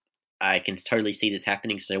 which I can totally see that's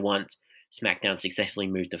happening. So once SmackDown successfully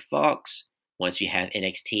moved to Fox, once you have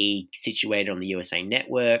NXT situated on the USA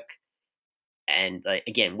Network, and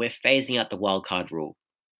again, we're phasing out the wildcard rule.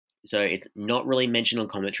 So it's not really mentioned on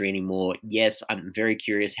commentary anymore. Yes, I'm very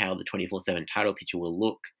curious how the 24/7 title picture will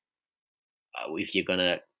look if you're going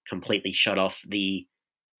to completely shut off the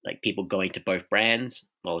people going to both brands,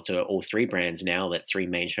 well, to all 3 brands now, that 3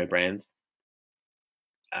 main show brands.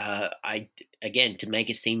 To make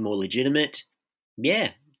it seem more legitimate,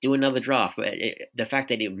 yeah, do another draft. But the fact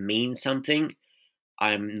that it means something,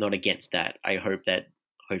 I'm not against that. I hope that,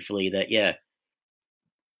 hopefully, that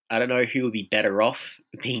I don't know who would be better off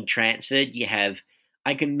being transferred. You have,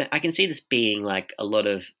 I can see this being like a lot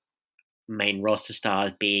of main roster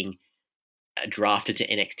stars being drafted to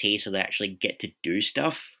NXT so they actually get to do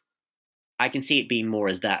stuff. I can see it being more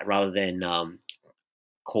as that rather than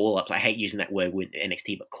call-ups. I hate using that word with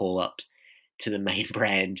NXT, but call-ups to the main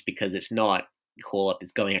brand because it's not call-up,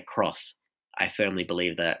 it's going across. I firmly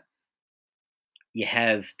believe that. you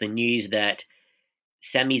have the news that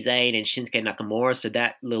Sami Zayn and Shinsuke Nakamura, so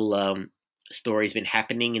that little story has been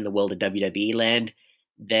happening in the world of WWE land.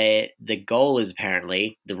 The goal is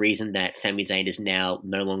apparently the reason that Sami Zayn is now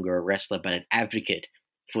no longer a wrestler but an advocate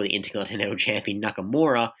for the Intercontinental Champion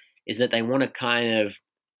Nakamura is that they want to kind of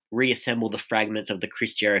reassemble the fragments of the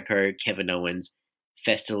Chris Jericho, Kevin Owens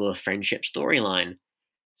Festival of Friendship storyline.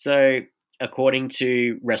 So, according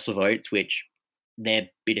to WrestleVotes, which they're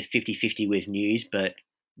a bit of 50-50 with news, but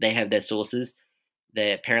they have their sources,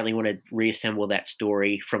 they apparently want to reassemble that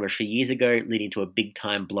story from a few years ago, leading to a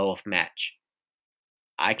big-time blow-off match.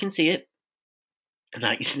 I can see it.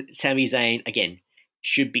 Like, Sami Zayn, again,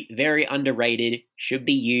 should be very underrated, should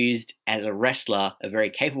be used as a wrestler, a very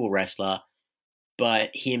capable wrestler,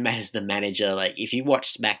 but him as the manager, like, if you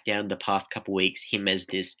watch SmackDown the past couple weeks, him as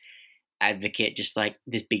this advocate, just like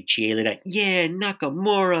this big cheerleader, yeah,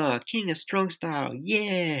 Nakamura, King of Strong Style,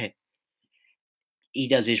 yeah. He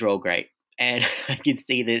does his role great. And I can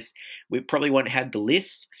see this. We probably won't have the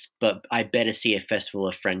list, but I better see a Festival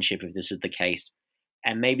of Friendship if this is the case.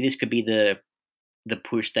 And maybe this could be the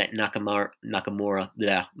push that Nakamura,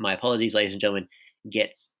 my apologies, ladies and gentlemen,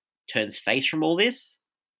 turns face from all this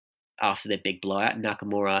after their big blowout.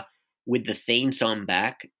 Nakamura, with the theme song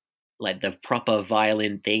back, like the proper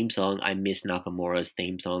violin theme song. I miss Nakamura's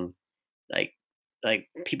theme song. Like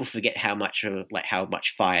people forget how much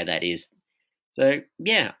fire that is. So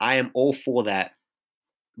yeah, I am all for that.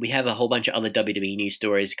 We have a whole bunch of other WWE news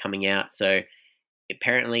stories coming out. So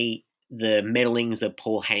apparently the meddlings of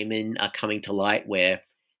Paul Heyman are coming to light, where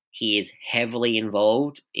he is heavily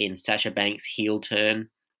involved in Sasha Banks' heel turn,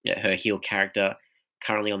 her heel character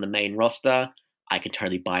currently on the main roster. I can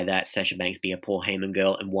totally buy that, Sasha Banks being a Paul Heyman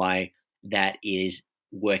girl, and why that is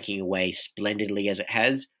working away splendidly as it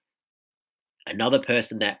has. Another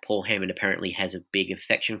person that Paul Heyman apparently has a big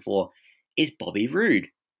affection for is Bobby Roode.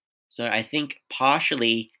 So I think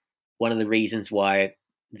partially one of the reasons why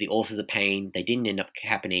the Authors of Pain, they didn't end up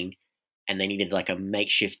happening, and they needed like a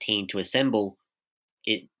makeshift team to assemble,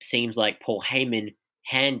 it seems like Paul Heyman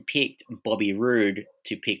handpicked Bobby Roode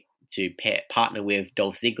to partner with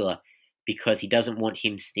Dolph Ziggler, because he doesn't want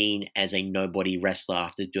him seen as a nobody wrestler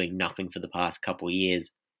after doing nothing for the past couple of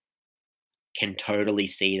years. Can totally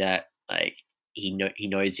see that. Like, he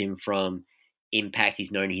knows him from Impact.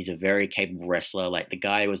 He's a very capable wrestler. Like, the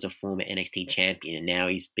guy was a former NXT champion, and now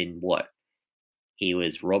he's been what? He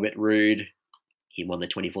was Robert Roode. He won the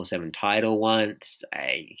 24/7 title once.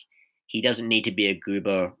 He doesn't need to be a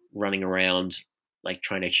goober running around like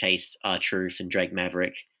trying to chase R-Truth and Drake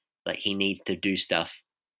Maverick. Like, he needs to do stuff,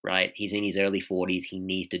 right? He's in his early 40s. He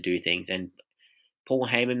needs to do things. And Paul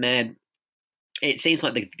Heyman, man, it seems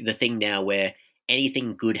like the thing now where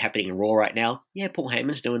anything good happening in Raw right now, yeah, Paul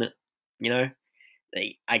Heyman's doing it. You know,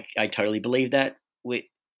 I totally believe that with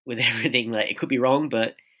everything. Like, it could be wrong,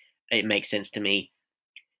 but it makes sense to me.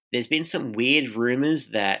 There's been some weird rumors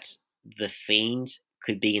that The Fiend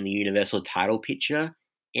could be in the Universal title picture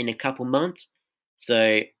in a couple months.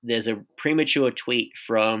 So there's a premature tweet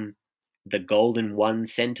from the Golden One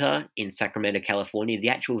Center in Sacramento, California, the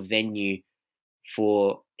actual venue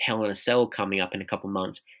for Hell in a Cell coming up in a couple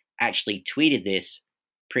months, actually tweeted this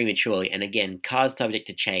prematurely. And again, cards subject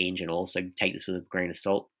to change, and also take this with a grain of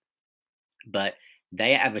salt. But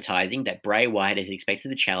they are advertising that Bray Wyatt is expected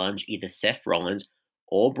to challenge either Seth Rollins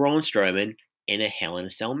or Braun Strowman in a Hell in a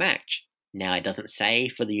Cell match. Now, it doesn't say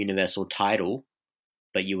for the Universal title,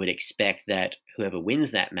 but you would expect that whoever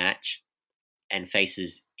wins that match and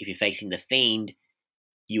if you're facing The Fiend,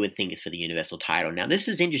 you would think it's for the Universal title. Now, this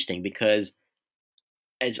is interesting because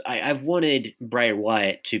I've wanted Bray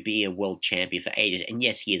Wyatt to be a world champion for ages, and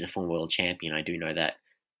yes, he is a former world champion, I do know that.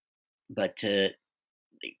 But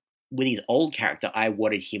with his old character, I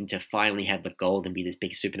wanted him to finally have the gold and be this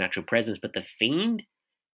big supernatural presence. But The Fiend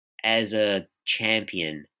as a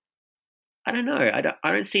champion, I don't know.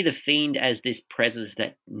 I don't see The Fiend as this presence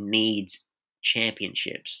that needs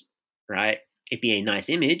championships, right? It'd be a nice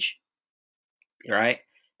image, right?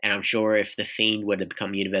 And I'm sure if The Fiend were to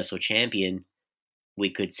become Universal Champion, we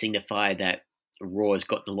could signify that Raw has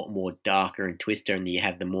gotten a lot more darker and twister, and you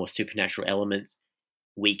have the more supernatural elements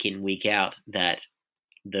week in, week out, that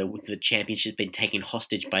the championship's been taken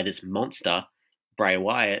hostage by this monster, Bray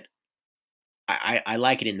Wyatt. I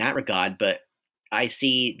like it in that regard, but I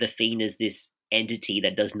see The Fiend as this entity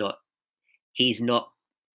that he's not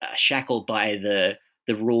shackled by the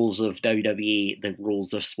rules of WWE, the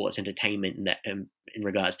rules of sports entertainment in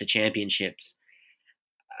regards to championships.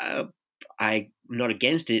 I'm not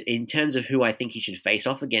against it. In terms of who I think he should face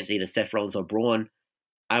off against, either Seth Rollins or Braun,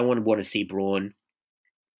 I want to see Braun.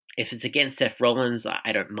 If it's against Seth Rollins,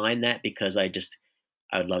 I don't mind that because I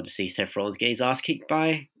would love to see Seth Rollins get his ass kicked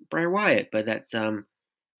by Bray Wyatt. But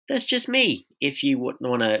that's just me. If you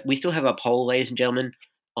want to, we still have a poll, ladies and gentlemen,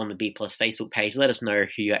 on the B Plus Facebook page. Let us know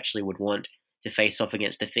who you actually would want to face off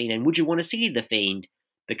against the Fiend, and would you want to see the Fiend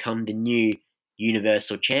become the new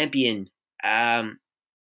Universal Champion? I'm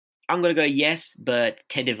going to go yes, but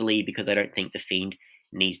tentatively because I don't think the Fiend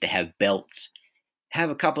needs to have belts. Have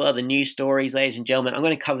a couple other news stories, ladies and gentlemen. I'm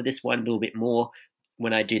going to cover this one a little bit more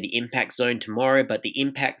when I do the Impact Zone tomorrow, but the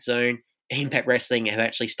Impact Zone, Impact Wrestling have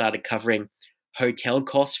actually started covering hotel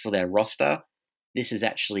costs for their roster. This is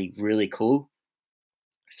actually really cool.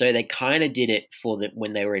 So they kind of did it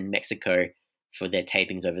when they were in Mexico for their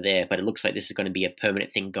tapings over there, but it looks like this is going to be a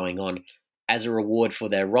permanent thing going on as a reward for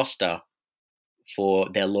their roster for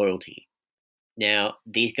their loyalty. Now,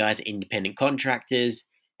 these guys are independent contractors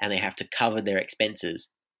and they have to cover their expenses.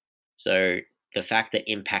 So the fact that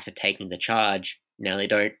Impact are taking the charge, now they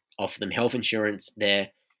don't offer them health insurance there,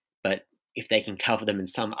 but if they can cover them in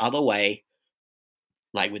some other way,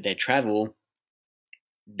 like with their travel,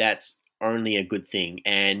 that's only a good thing.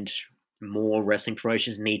 And more wrestling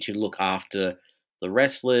promotions need to look after the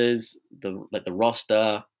wrestlers, the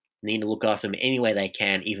roster, need to look after them any way they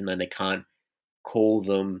can, even though they can't call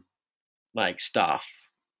them like staff,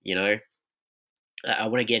 you know? I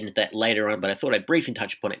want to get into that later on, but I thought I'd briefly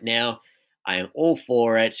touch upon it now. I am all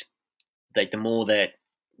for it. Like the more that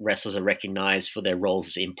wrestlers are recognized for their roles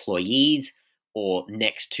as employees or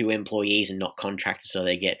next to employees and not contractors, so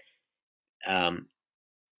they get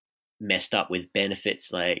messed up with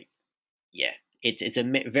benefits. Like, yeah, it's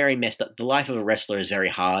very messed up. The life of a wrestler is very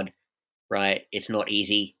hard, right? It's not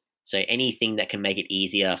easy. So anything that can make it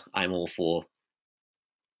easier, I'm all for.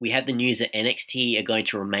 We have the news that NXT are going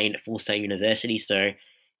to remain at Full Sail University, so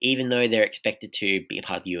even though they're expected to be a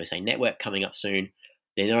part of the USA Network coming up soon,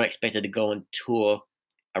 they're not expected to go on tour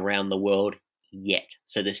around the world yet.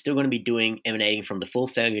 So they're still going to be emanating from the Full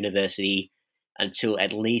Sail University until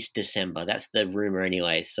at least December. That's the rumor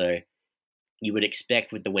anyway, so you would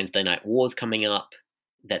expect with the Wednesday Night Wars coming up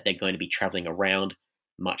that they're going to be traveling around,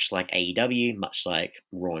 much like AEW, much like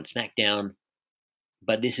Raw and SmackDown,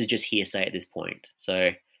 but this is just hearsay at this point.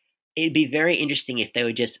 So it'd be very interesting if they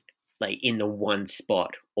were just like in the one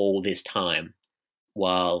spot all this time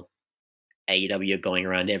while AEW are going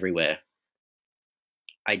around everywhere.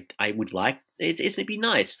 I would like it'd be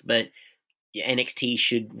nice, but NXT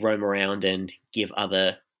should roam around and give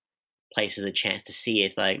other places a chance to see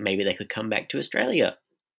if like maybe they could come back to Australia.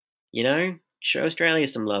 You know, show Australia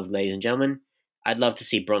some love, ladies and gentlemen. I'd love to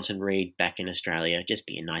see Bronson Reed back in Australia. Just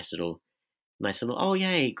be a nice little. Oh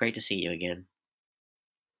yay, great to see you again.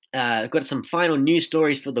 I've got some final news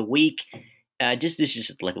stories for the week. This is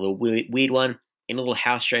just like a little weird one. In a little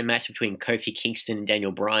house show match between Kofi Kingston and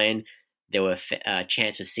Daniel Bryan, there were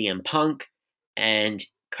chants for CM Punk, and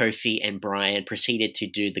Kofi and Bryan proceeded to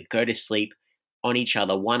do the go to sleep on each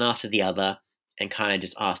other, one after the other, and kind of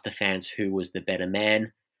just asked the fans who was the better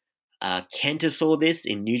man. Kenta saw this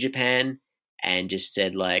in New Japan and just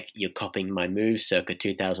said, like, you're copying my moves circa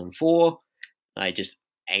 2004. I just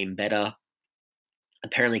aim better.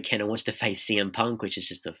 Apparently, Kenta wants to face CM Punk, which is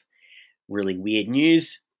just a really weird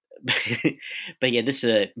news. But yeah, this is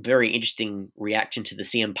a very interesting reaction to the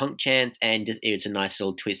CM Punk chant, and it's a nice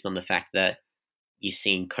little twist on the fact that you've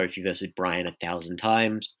seen Kofi versus Bryan 1,000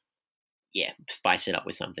 times. Yeah, spice it up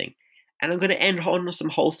with something. And I'm going to end on some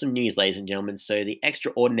wholesome news, ladies and gentlemen. So the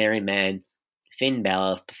extraordinary man, Finn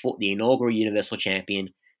Balor, the inaugural Universal Champion,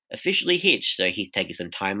 officially hitched. So he's taking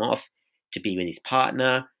some time off to be with his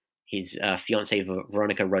partner, his fiancée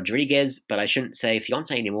Veronica Rodriguez. But I shouldn't say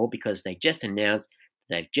fiancée anymore because they just announced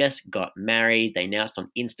they've just got married. They announced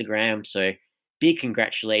on Instagram. So big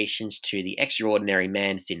congratulations to the extraordinary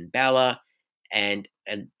man, Finn Balor, and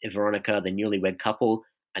Veronica, the newlywed couple.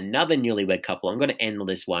 Another newlywed couple. I'm going to end on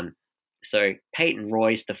this one. So Peyton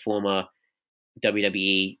Royce, the former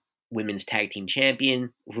WWE Women's Tag Team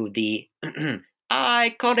Champion, who the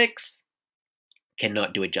Iconics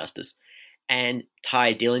cannot do it justice. And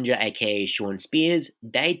Ty Dillinger, aka Sean Spears,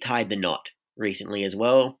 they tied the knot recently as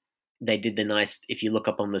well. They did the nice, if you look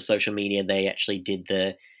up on the social media, they actually did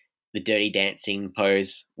the dirty dancing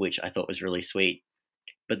pose, which I thought was really sweet.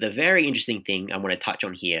 But the very interesting thing I want to touch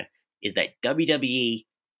on here is that WWE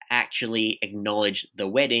actually acknowledged the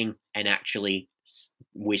wedding and actually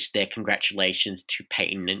wished their congratulations to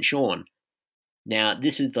Peyton and Sean. Now,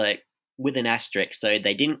 this is like with an asterisk, so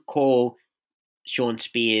they didn't call Sean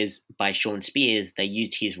Spears by Sean Spears, they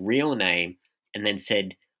used his real name and then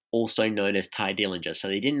said also known as Ty Dillinger. So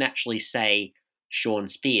they didn't actually say Sean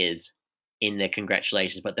Spears in their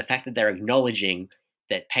congratulations, but the fact that they're acknowledging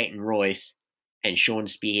that Peyton Royce and Sean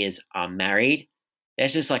Spears are married,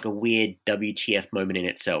 that's just like a weird WTF moment in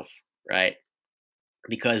itself, right?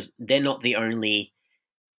 Because they're not the only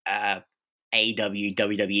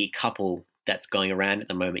WWE couple that's going around at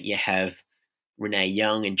the moment. You have Renee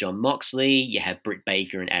Young and Jon Moxley. You have Britt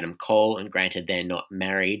Baker and Adam Cole. And granted, they're not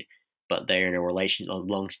married, but they're in a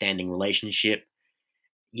long-standing relationship.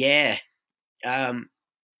 Yeah,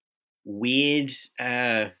 weird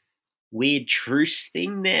truce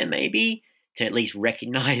thing there, maybe, to at least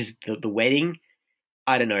recognize the wedding.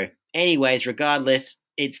 I don't know. Anyways, regardless,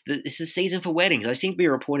 it's the season for weddings. I seem to be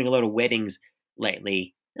reporting a lot of weddings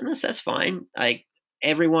lately, and that's fine. Like,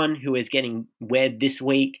 everyone who is getting wed this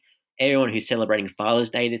week, everyone who's celebrating Father's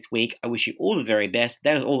Day this week, I wish you all the very best.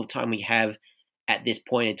 That is all the time we have at this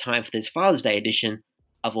point in time for this Father's Day edition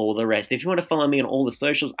of All the Rest. If you want to follow me on all the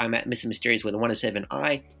socials, I'm at Mr. Mysterious with a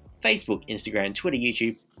 107i, Facebook, Instagram, Twitter,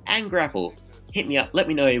 YouTube, and Grapple. Hit me up. Let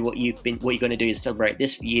me know what you're going to do to celebrate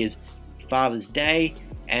this year's Father's Day,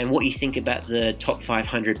 and what you think about the top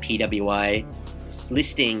 500 PWI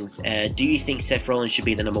listings. Do you think Seth Rollins should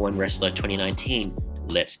be the number one wrestler 2019?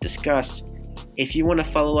 Let's discuss. If you want to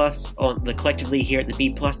follow us on the collectively here at the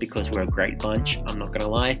B+, because we're a great bunch, I'm not going to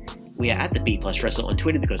lie, we are at the B+ Wrestle on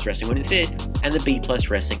Twitter because wrestling went in fifth, and the B+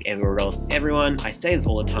 Wrestling everywhere else. Everyone, I say this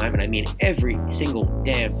all the time, and I mean every single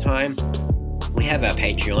damn time, we have our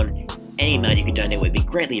Patreon. Any amount you can donate would be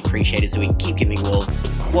greatly appreciated, so we can keep giving you all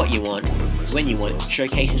what you want, when you want,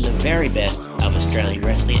 showcasing the very best of Australian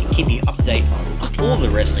wrestling and keeping you up to date on all the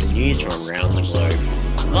wrestling news from around the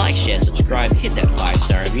globe. Like, share, subscribe, hit that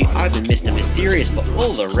 5-star review. I've been Mr. Mysterious for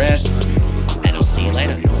All the Rest, and I'll see you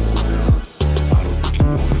later.